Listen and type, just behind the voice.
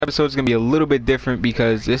episode is going to be a little bit different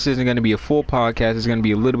because this isn't going to be a full podcast. It's going to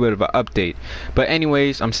be a little bit of an update. But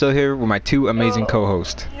anyways, I'm still here with my two amazing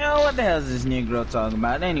co-hosts. Yo, what the hell is this Negro talking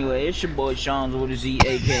about? Anyway, it's your boy Sean's with a Z,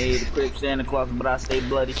 aka the Crip Santa Claus, but I stay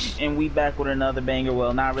bloody. And we back with another banger.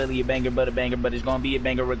 Well, not really a banger, but it's gonna be a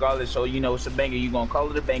banger regardless. So you know it's a banger. You gonna call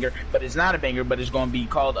it a banger, but it's not a banger, but it's gonna be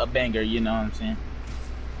called a banger. You know what I'm saying?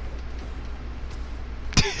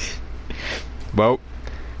 Well,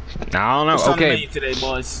 I don't know. What's on the Okay. menu today,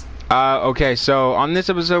 boys? Okay, so on this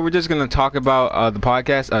episode, we're just gonna talk about the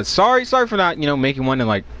podcast. Sorry for not, making one in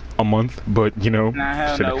like a month, but Nah,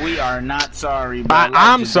 hell no, we are not sorry, bro.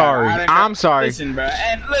 I'm sorry. I'm sorry. Listen,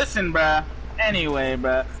 bro. Anyway,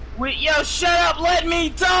 bro. Yo, shut up. Let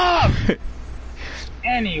me talk.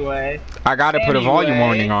 Anyway. I gotta put a volume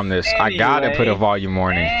warning on this. I gotta put a volume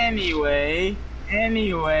warning.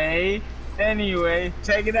 Anyway,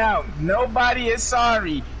 check it out. Nobody is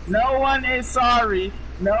sorry. No one is sorry.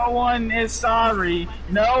 No one is sorry.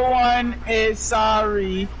 No one is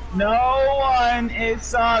sorry. No one is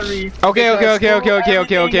sorry. Okay. Relax. Kibari,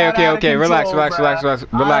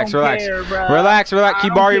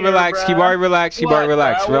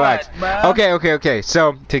 relax. Okay.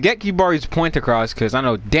 So to get Kibari's point across, because I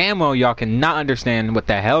know damn well y'all cannot understand what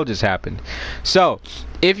the hell just happened. So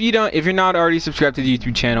if you're not already subscribed to the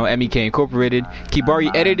YouTube channel MEK Incorporated,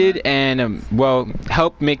 Kibari edited and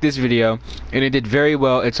helped make this video, and it did very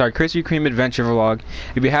well. It's our Krispy Kreme adventure vlog.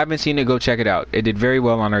 If you haven't seen it, go check it out. It did very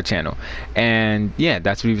well on our channel, and yeah,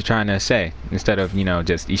 that's what he was trying to say. Instead of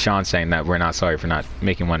just Ishan saying that we're not sorry for not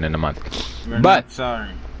making one in a month. We're not sorry.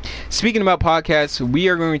 Speaking about podcasts, we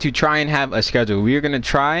are going to try and have a schedule. We are going to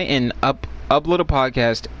try and upload a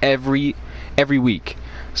podcast every week.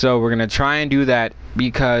 So we're going to try and do that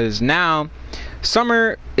because now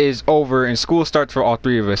summer is over and school starts for all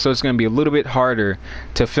three of us. So it's going to be a little bit harder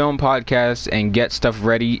to film podcasts and get stuff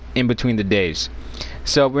ready in between the days.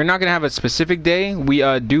 So we're not going to have a specific day. We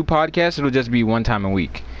do podcasts. It'll just be one time a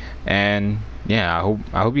week. And yeah,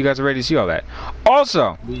 I hope you guys are ready to see all that.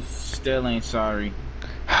 Also, we still ain't sorry.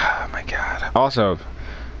 Oh my god. Also,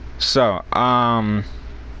 so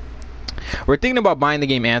we're thinking about buying the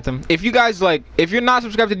game Anthem. If you guys if you're not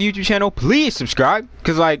subscribed to the YouTube channel, please subscribe.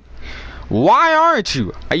 Cause why aren't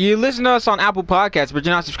you? You listen to us on Apple Podcasts, but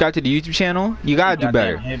you're not subscribed to the YouTube channel. You gotta do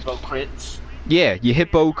better. Hypocrites. Yeah, you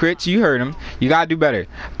hypocrites. You heard them. You gotta do better.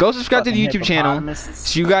 Go subscribe to the YouTube channel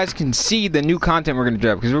so you guys can see the new content we're gonna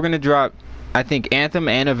drop. Because we're gonna drop, I think, Anthem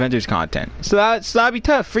and Avengers content. So that'll be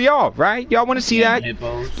tough for y'all, right? Y'all want to see that?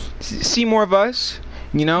 Hippos. See more of us.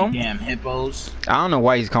 Damn hippos. I don't know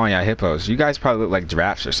why he's calling y'all hippos. You guys probably look like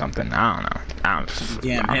giraffes or something. I don't know.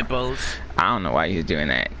 Damn hippos. I don't know why he's doing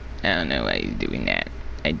that. I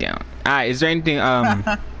don't. Alright, is there anything Damn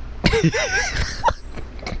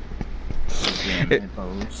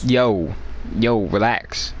hippos. Yo,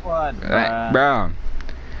 relax. What, bro?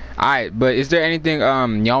 Alright, but is there anything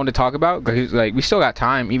y'all want to talk about? Cause we still got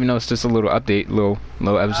time, even though it's just a little update, little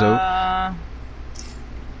episode.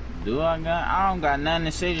 I don't got nothing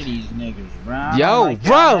to say to these niggas, bro. Yo,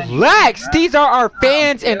 relax. These are our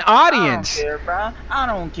fans and audience. I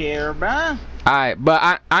don't care, bro. Alright, but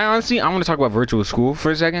I honestly, I want to talk about virtual school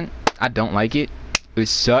for a second. I don't like it. It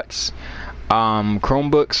sucks.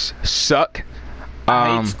 Chromebooks suck.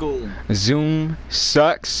 I hate school. Zoom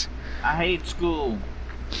sucks. I hate school.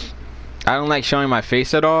 I don't like showing my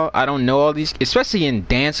face at all. I don't know all these, especially in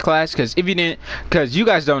dance class, because you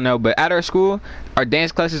guys don't know, but at our school, our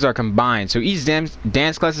dance classes are combined. So each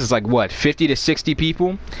dance class is like what, 50 to 60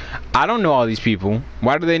 people? I don't know all these people.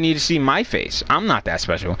 Why do they need to see my face? I'm not that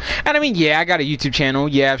special. And I mean, yeah, I got a YouTube channel.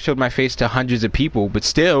 Yeah, I've showed my face to hundreds of people, but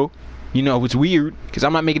still, it's weird because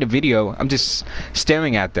I'm not making a video. I'm just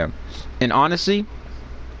staring at them. And honestly,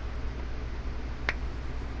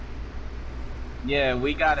 yeah,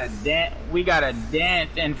 we gotta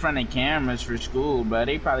dance in front of cameras for school, bro.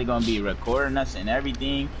 They probably gonna be recording us and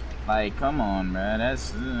everything. Come on, bro.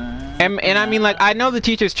 That's and I mean, I know the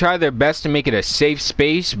teachers try their best to make it a safe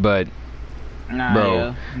space, but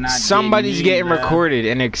bro, somebody's getting recorded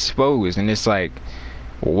and exposed, and it's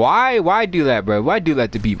why do that, bro? Why do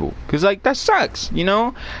that to people? Cause that sucks,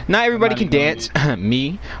 Not everybody can dance,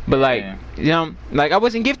 me, but I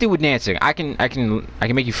wasn't gifted with dancing. I can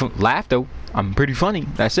make you laugh though. I'm pretty funny.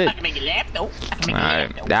 That's it. I can make you laugh though.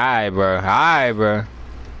 Alright, bro.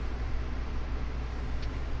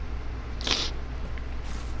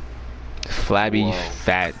 Flabby,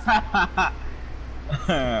 fat.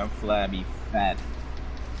 Flabby, fat,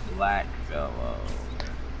 black fellow.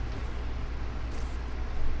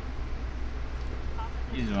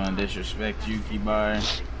 He's gonna disrespect you, Kibari.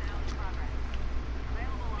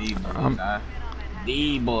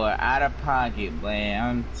 D-boy, out of pocket, man.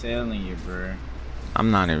 I'm telling you, bro.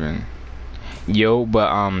 I'm not even. Yo,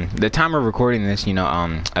 but the time we're recording this, you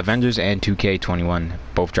know, Avengers and 2K21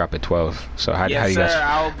 both drop at 12. So how do you guys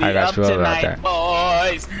feel about that?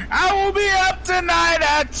 Boys, I will be up tonight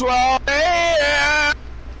at 12 a.m.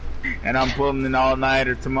 And I'm pulling an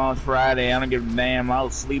all-nighter. Tomorrow's Friday. I don't give a damn.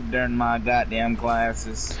 I'll sleep during my goddamn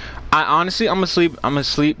classes. I'm gonna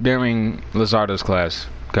sleep during Lizardo's class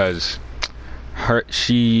because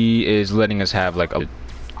she is letting us have like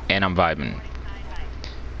and I'm vibing.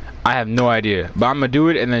 I have no idea, but I'm gonna do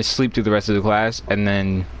it and then sleep through the rest of the class and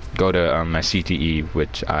then go to my CTE,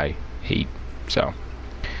 which I hate. So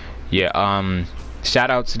yeah, shout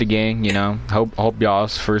out to the gang. You know, hope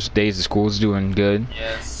y'all's first days of school is doing good.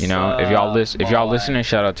 Yes. You know, if y'all listening,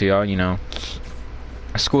 shout out to y'all. You know,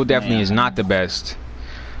 school definitely is not the best.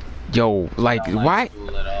 Yo, like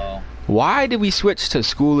why did we switch to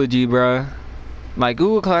Schoology, bruh? Like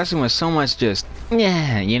Google Classroom was so much just you know.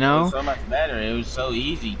 It was so much better. It was so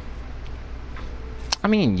easy. I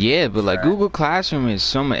mean, yeah, but like Google Classroom is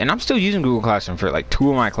so much, and I'm still using Google Classroom for like 2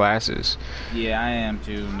 of my classes. Yeah, I am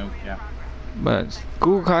too. No cap. But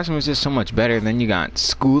Google Classroom is just so much better. Then you got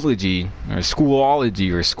Schoology or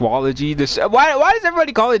Schoolology or Squalogy. Why does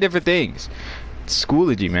everybody call it different things? It's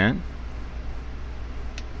Schoology, man.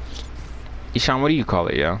 Ishan, what do you call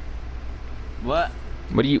it, yo? What?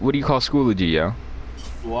 What do you call Schoology, yo?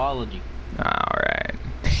 Schoology. Alright.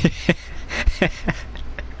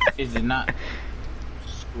 Is it not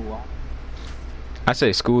school? I say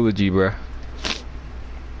Schoology, bruh.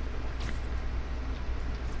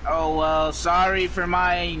 Oh, well, sorry for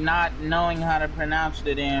my not knowing how to pronounce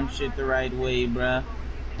the damn shit the right way, bruh.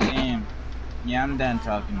 Damn. Yeah, I'm done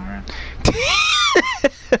talking, bruh.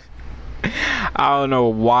 I don't know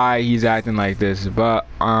why he's acting like this, but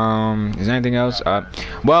is there anything else?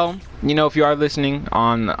 Well, you know, if you are listening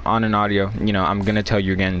on an audio, you know, I'm gonna tell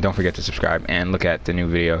you again, don't forget to subscribe and look at the new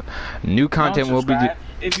video. New content will be.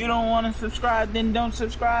 If you don't want to subscribe, then don't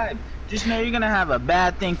subscribe. Just know you're gonna have a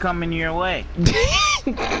bad thing coming your way.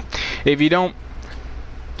 If you don't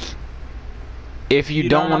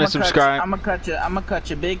want to subscribe, I'm gonna cut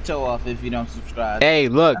your big toe off if you don't subscribe. Hey,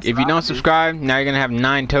 look, if you don't subscribe, now you're gonna have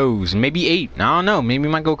 9 toes, maybe 8. I don't know. Maybe you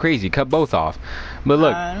might go crazy. Cut both off. But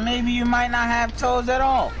look, maybe you might not have toes at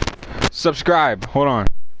all. Subscribe. Hold on.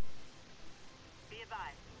 Be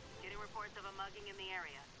advised. Getting reports of a mugging in the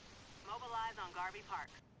area. Mobilize on Garvey Park.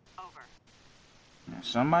 Over.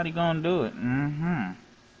 Somebody gonna do it.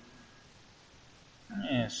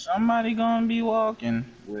 Yeah, somebody gonna be walking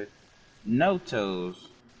with no toes.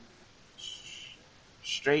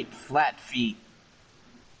 Straight flat feet.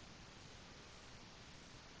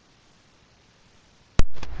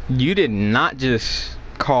 You did not just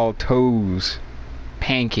call toes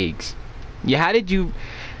pancakes. Yeah, how did you?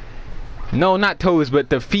 No, not toes, but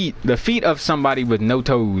the feet. The feet of somebody with no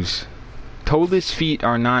toes. Toeless feet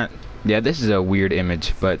are not. Yeah, this is a weird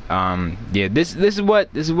image, but yeah, this is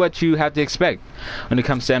what you have to expect when it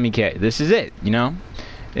comes to MEK. This is it, you know.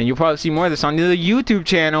 And you'll probably see more of this on the YouTube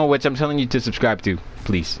channel, which I'm telling you to subscribe to,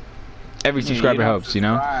 please. Every subscriber helps, you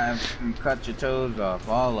know. And cut your toes off,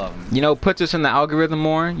 all of them. You know, puts us in the algorithm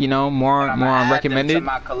more. You know, more on recommended. I'm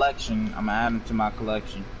gonna add them to my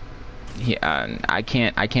collection. Yeah, I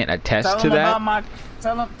can't attest to that.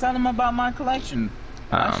 Tell them about my collection.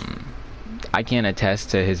 I can't attest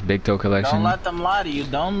to his big toe collection. Don't let them lie to you.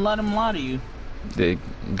 Don't let them lie to you. The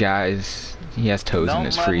guys, he has toes in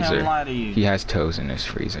his freezer. Don't let him lie to you. He has toes in his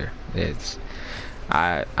freezer. It's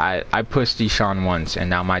I pushed Deshaun once, and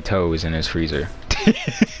now my toe is in his freezer.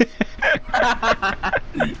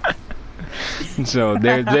 So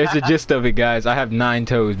there's the gist of it, guys. I have 9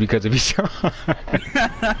 toes because of Deshaun.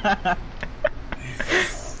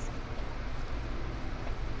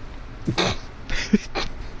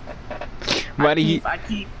 I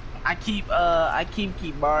keep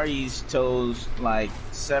Kibari's toes like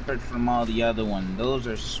separate from all the other ones. Those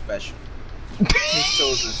are special. His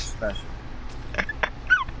toes are special.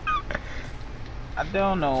 I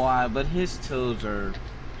don't know why, but his toes are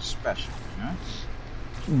special, you know?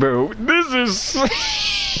 Bro, this is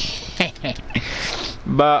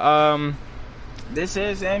but this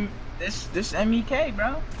is MEK,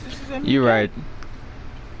 bro. This is MEK. You're right.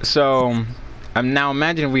 So now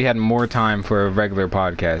imagine if we had more time for a regular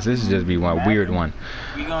podcast. This is just be one weird one.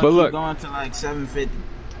 We're gonna keep going to like 7:50.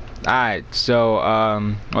 Alright, so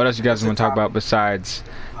what else you guys want to talk about besides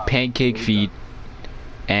pancake feet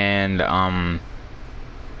and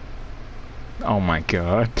oh my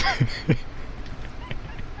god.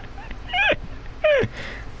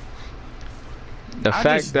 The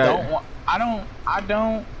fact that I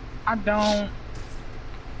don't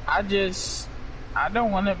I just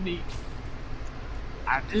don't want to be.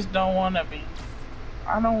 I just don't want to be.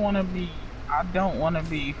 I don't want to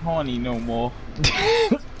be horny no more.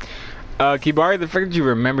 Kibari, the fact that you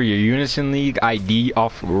remember your Unison League ID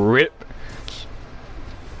off rip.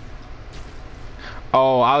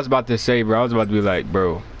 Oh, I was about to say, bro. I was about to be like,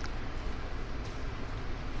 bro.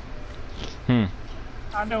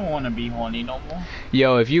 I don't want to be horny no more.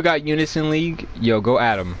 Yo, if you got Unison League, yo, go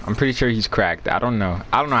at him. I'm pretty sure he's cracked. I don't know.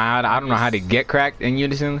 I don't know how to get cracked in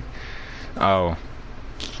Unison. Oh.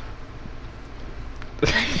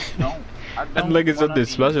 I'm looking something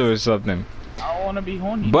special or something. I don't want to be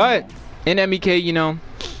horny. But in MEK, you know,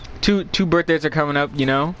 two birthdays are coming up, you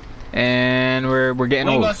know, and we're getting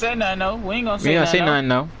old. We ain't gonna say nothing, though. We ain't gonna say nothing,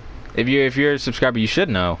 though. If you're a subscriber, you should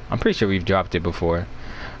know. I'm pretty sure we've dropped it before.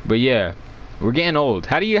 But yeah, we're getting old.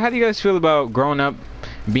 How do you guys feel about growing up,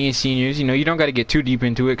 being seniors? You know, you don't got to get too deep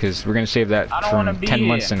into it because we're gonna save that from 10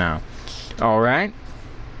 months from now. All right.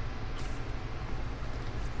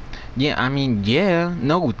 Yeah, I mean, yeah,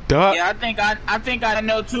 no, duh. Yeah, I think I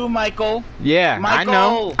know too, Michael. Yeah,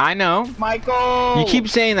 Michael. I know. Michael. You keep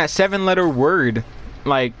saying that 7-letter word,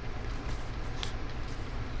 like.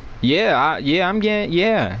 Yeah, I'm getting,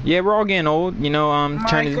 yeah, we're all getting old, you know.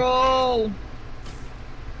 Michael.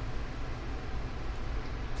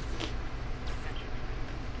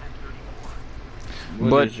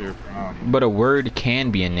 What is your problem? But a word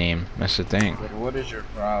can be a name. That's the thing. But what is your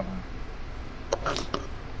problem?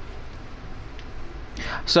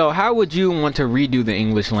 So how would you want to redo the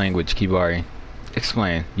English language, Kibari?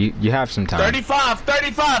 Explain. You have some time.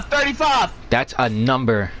 35. That's a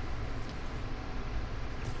number.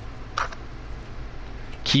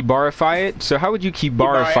 Kibarify it? So how would you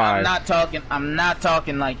Kibarify? Kibari, I'm not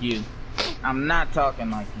talking like you. I'm not talking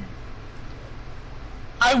like you.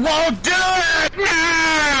 I won't do it!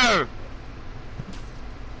 No!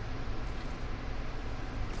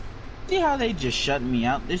 See how they just shut me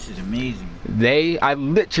out? This is amazing. I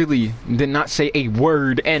literally did not say a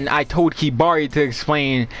word, and I told Kibari to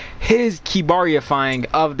explain his Kibarifying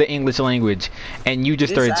of the English language, and you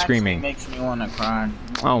just started screaming. This makes me want to cry.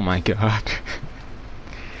 Oh my god.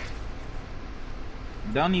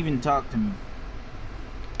 Don't even talk to me.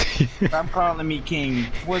 Stop calling me king.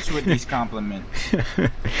 What's with these compliments?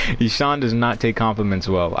 Sean does not take compliments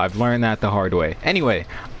well. I've learned that the hard way. Anyway.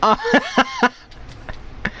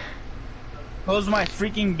 Close my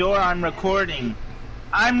freaking door. I'm recording.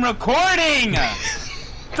 I'm recording!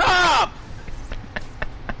 Stop!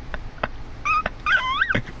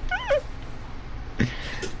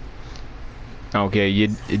 Okay,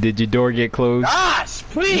 did your door get closed? Gosh,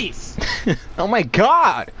 please! Oh my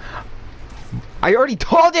god! I already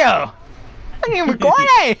told you! I'm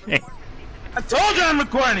recording! I told you I'm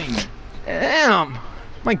recording! Damn!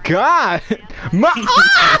 My god! Mom!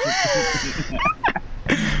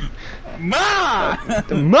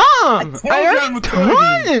 I already told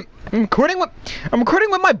you! I'm recording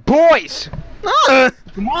with my boys!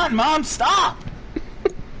 Come on, Mom, stop!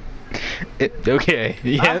 Okay,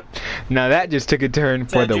 yeah. Now that just took a turn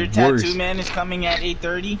for the worst. Your tattoo man is coming at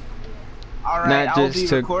 8:30? Alright, I'll be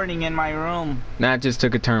recording in my room. That just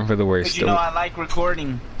took a turn for the worst. 'Cause you know I like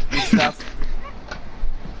recording and stuff.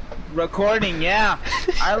 Recording, yeah.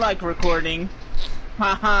 I like recording.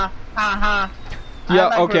 Ha ha ha ha. Yeah, I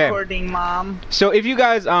like okay. Recording, Mom. So if you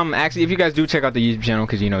guys actually if you guys do check out the YouTube channel,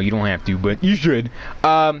 because you know you don't have to, but you should,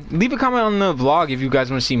 leave a comment on the vlog if you guys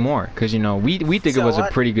want to see more, because you know we think it was a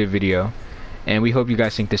pretty good video, and we hope you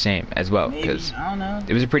guys think the same as well, because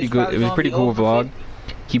it was a pretty cool vlog.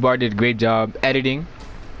 Kibar did a great job editing,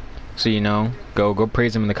 so you know go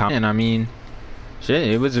praise him in the comments. And I mean, shit,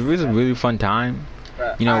 it was a really fun time.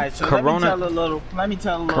 You know, right, so Corona. Let me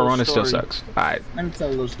tell a little Corona story. still sucks. Alright. Let me tell a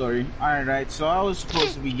little story. Alright, so I was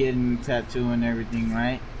supposed to be getting a tattoo and everything,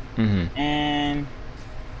 right? And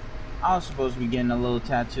I was supposed to be getting a little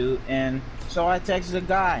tattoo, and so I texted a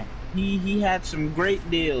guy. He had some great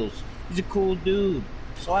deals. He's a cool dude.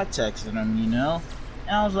 So I texted him, you know,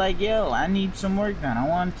 and I was like, yo, I need some work done. I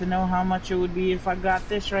wanted to know how much it would be if I got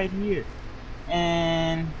this right here.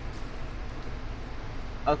 And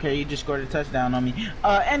okay, you just scored a touchdown on me.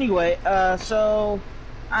 Anyway, so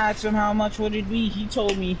I asked him how much would it be. He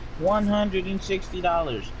told me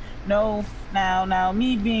 $160. No, now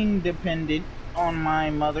me being dependent on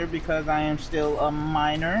my mother because I am still a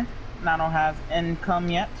minor and I don't have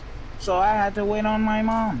income yet, so I had to wait on my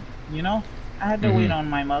mom. You know, I had to wait on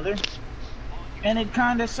my mother, and it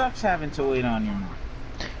kind of sucks having to wait on your mom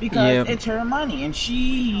because it's her money and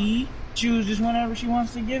she chooses whenever she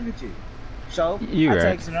wants to give it to you. So I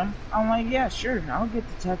texted him. I'm like, yeah, sure, I'll get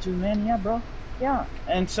the tattoo, man. Yeah, bro. Yeah.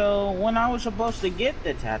 And so when I was supposed to get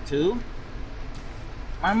the tattoo,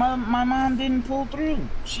 my mom didn't pull through.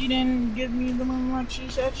 She didn't give me the money like she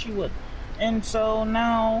said she would. And so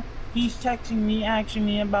now he's texting me, asking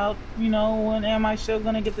me about, when am I still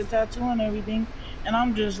gonna get the tattoo and everything. And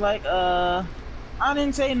I'm just like, I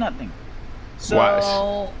didn't say nothing. So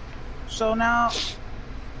Wise. so now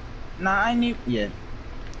I need, yeah.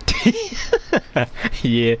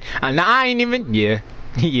 Yeah. Nah, I ain't even. Yeah.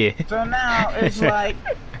 Yeah. So now it's like,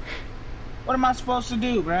 what am I supposed to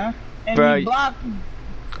do, bruh? And Bruh. he blocked me.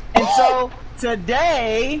 And so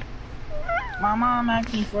today, my mom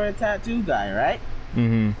asked me for a tattoo guy, right?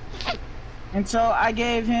 Mhm. And so I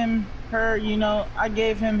gave him I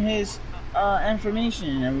gave him his information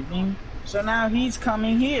and everything. So now he's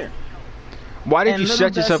coming here. Why did And you little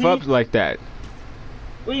set yourself does he- up like that?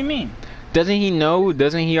 What do you mean? Doesn't he know?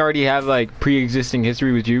 Doesn't he already have like pre-existing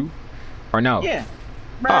history with you, or no? Yeah.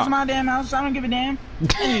 Bruh, it's Oh. my damn house. I don't give a damn.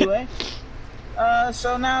 Anyway.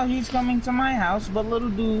 So now he's coming to my house, but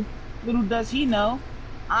little does he know,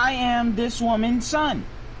 I am this woman's son.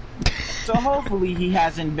 So hopefully he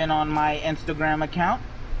hasn't been on my Instagram account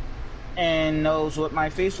and knows what my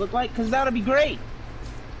face looked like, because that'll be great.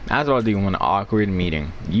 That's why they want an awkward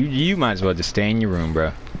meeting. You might as well just stay in your room,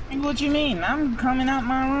 bro. And what you mean? I'm coming out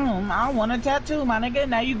my room. I want a tattoo, my nigga.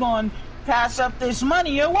 Now you going to pass up this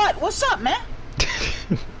money or what? What's up, man?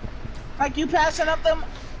 Like you passing up them?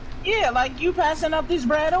 Yeah, like you passing up this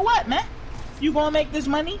bread or what, man? You gonna make this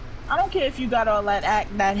money? I don't care if you got all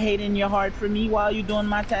that hate in your heart for me while you doing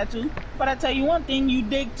my tattoo. But I tell you one thing: you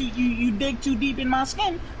dig too deep in my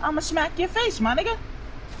skin, I'ma smack your face, my nigga.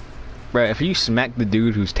 Bro, if you smack the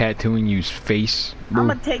dude who's tattooing you's face, bro,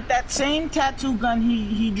 I'ma take that same tattoo gun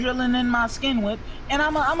he drilling in my skin with, and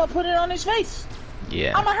I'ma put it on his face.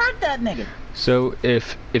 yeah. I'ma hurt that nigga. So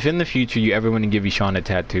if in the future you ever want to give Ishan a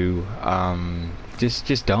tattoo,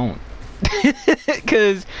 just don't,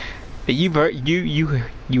 because you've heard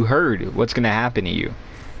you heard what's gonna happen to you.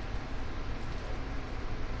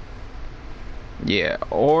 Yeah,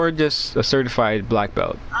 or just a certified black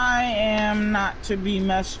belt. I am not to be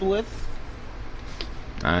messed with.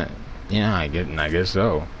 Yeah, I guess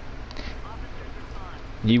so.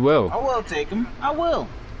 You will I will take him. I will.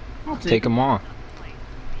 I'll take them on.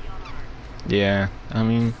 Yeah, I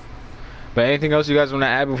mean, but anything else you guys want to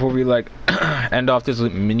add before we like end off this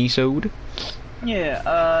mini-sode?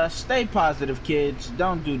 Yeah, stay positive, kids.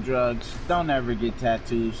 Don't do drugs. Don't ever get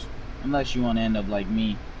tattoos. Unless you want to end up like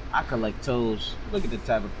me. I collect toes. Look at the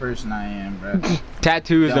type of person I am, bro.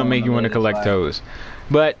 Tattoos don't make you want to live collect life. toes.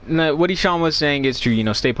 But no, what Ishan was saying is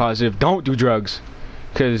true. Stay positive. Don't do drugs,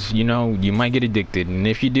 because you might get addicted, and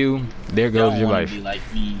if you do, there goes Don't your wanna life. Be like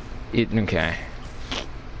me. Okay.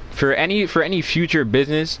 For any future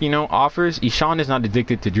business, offers, Ishan is not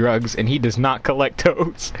addicted to drugs, and he does not collect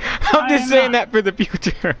toes. I'm I just am saying not. that for the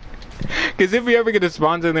future. Because if we ever get a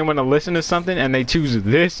sponsor and they want to listen to something and they choose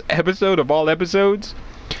this episode of all episodes,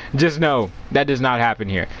 just know that does not happen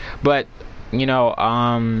here. But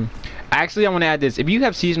actually I want to add this: if you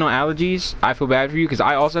have seasonal allergies, I feel bad for you, because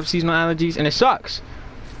I also have seasonal allergies and it sucks.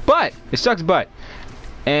 But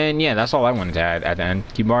and yeah, that's all I wanted to add at the end.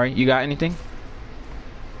 Kibari, you got anything?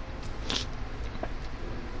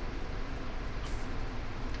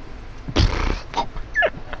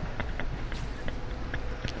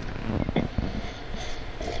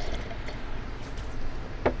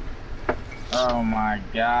 Oh my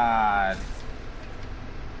god.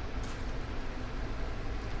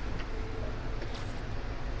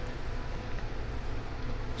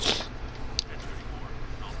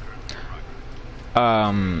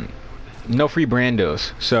 No free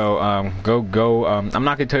brandos, so go I'm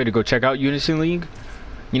not gonna tell you to go check out Unison League.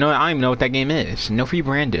 I don't even know what that game is. No free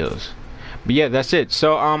brandos. But yeah, that's it.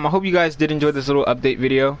 So I hope you guys did enjoy this little update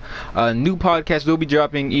video. New podcast will be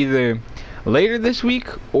dropping either later this week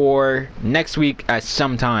or next week at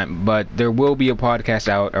some time, but there will be a podcast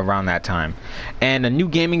out around that time. And a new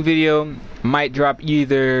gaming video might drop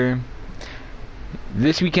either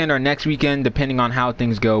this weekend or next weekend, depending on how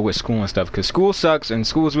things go with school and stuff, because school sucks, and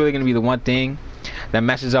school is really going to be the one thing that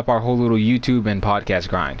messes up our whole little YouTube and podcast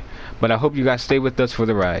grind. But I hope you guys stay with us for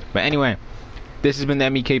the ride. But anyway, this has been the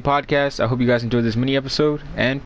MEK podcast. I hope you guys enjoyed this mini episode, and